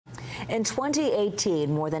In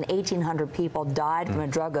 2018, more than 1,800 people died from a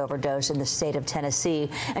drug overdose in the state of Tennessee.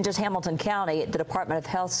 And just Hamilton County, the Department of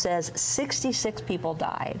Health says 66 people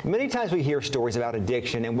died. Many times we hear stories about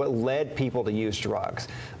addiction and what led people to use drugs.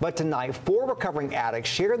 But tonight, 4 recovering addicts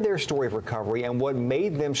shared their story of recovery and what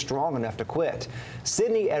made them strong enough to quit.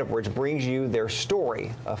 Sydney Edwards brings you their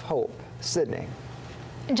story of hope. Sydney.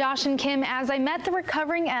 Josh and Kim, as I met the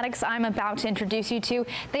recovering addicts I'm about to introduce you to,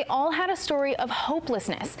 they all had a story of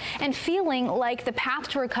hopelessness and feeling like the path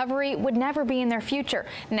to recovery would never be in their future.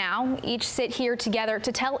 Now, each sit here together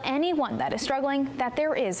to tell anyone that is struggling that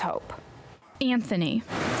there is hope. Anthony.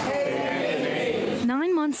 Hey.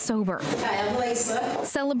 9 months sober. Hi, I'm Lisa.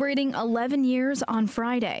 Celebrating 11 years on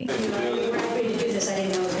Friday. We're happy to do this. I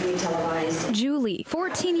didn't know it was going to be televised. Julie,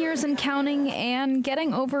 14 years and counting, and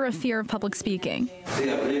getting over a fear of public speaking. See,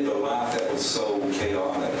 I lived a life that was so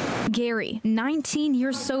chaotic. Gary, 19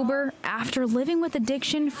 years sober after living with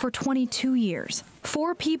addiction for 22 years.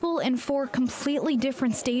 4 people in 4 completely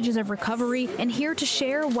different stages of recovery, and here to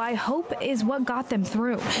share why hope is what got them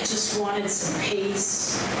through. I just wanted some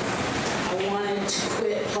peace. I wanted to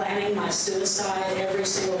quit planning my suicide every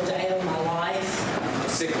single day of my life. I'm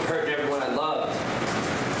sick of hurting everyone I loved.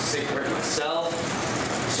 I'm sick of hurting myself.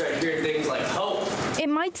 I started hearing things like hope. It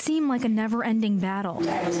might seem like a never-ending battle.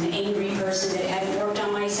 I was an angry person that hadn't worked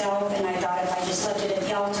on myself, and I thought if I just left it at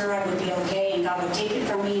the altar, I would be okay, and God would take it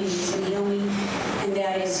from me and He's going to heal me. And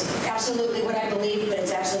that is absolutely what I believe, but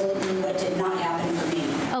it's absolutely what did not happen for me.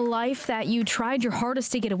 A life that you tried your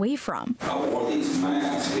hardest to get away from. I wore these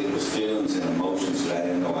masks. It was feelings and emotions that I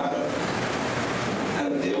didn't know how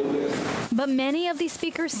to deal with. But many of these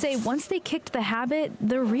speakers say once they kicked the habit,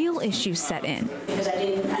 the real issues set in. Because I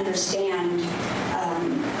didn't understand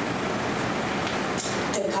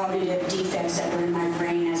the cognitive defects that were in my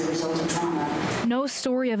brain as a result of trauma. No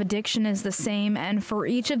story of addiction is the same, and for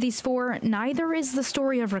each of these 4, neither is the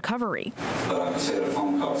story of recovery. But like I said, a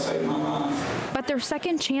phone call saved my life. But their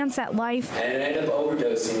second chance at life. And I ended up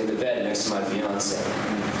overdosing in the bed next to my fiance.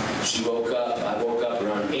 She woke up, I woke up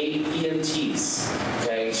around 8 EMTs.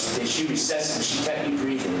 Okay, she resuscitated, she kept me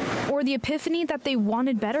breathing. Or the epiphany that they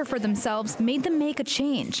wanted better for themselves made them make a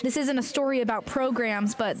change. This isn't a story about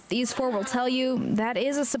programs, but these 4 will tell you that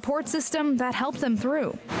is a support system that helped them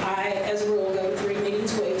through. I, as a rule, go 3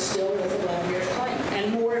 meetings a week still with 11 years clean,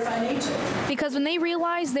 and more if I need to. Because when they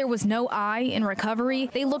realized there was no I in recovery,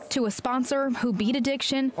 they looked to a sponsor who beat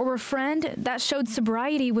addiction or a friend that showed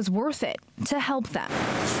sobriety was worth it to help them.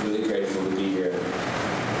 I'm really grateful to be here.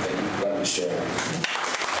 Thank you for letting me share.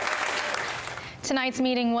 Tonight's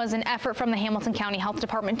meeting was an effort from the Hamilton County Health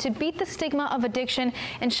Department to beat the stigma of addiction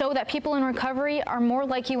and show that people in recovery are more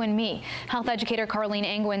like you and me. Health educator Carlene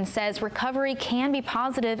Angwin says recovery can be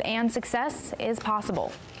positive and success is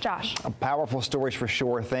possible. Josh. Powerful stories for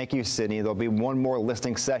sure. Thank you, Sydney. There'll be one more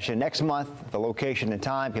listening session next month. The location and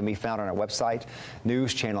time can be found on our website,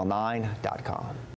 newschannel9.com.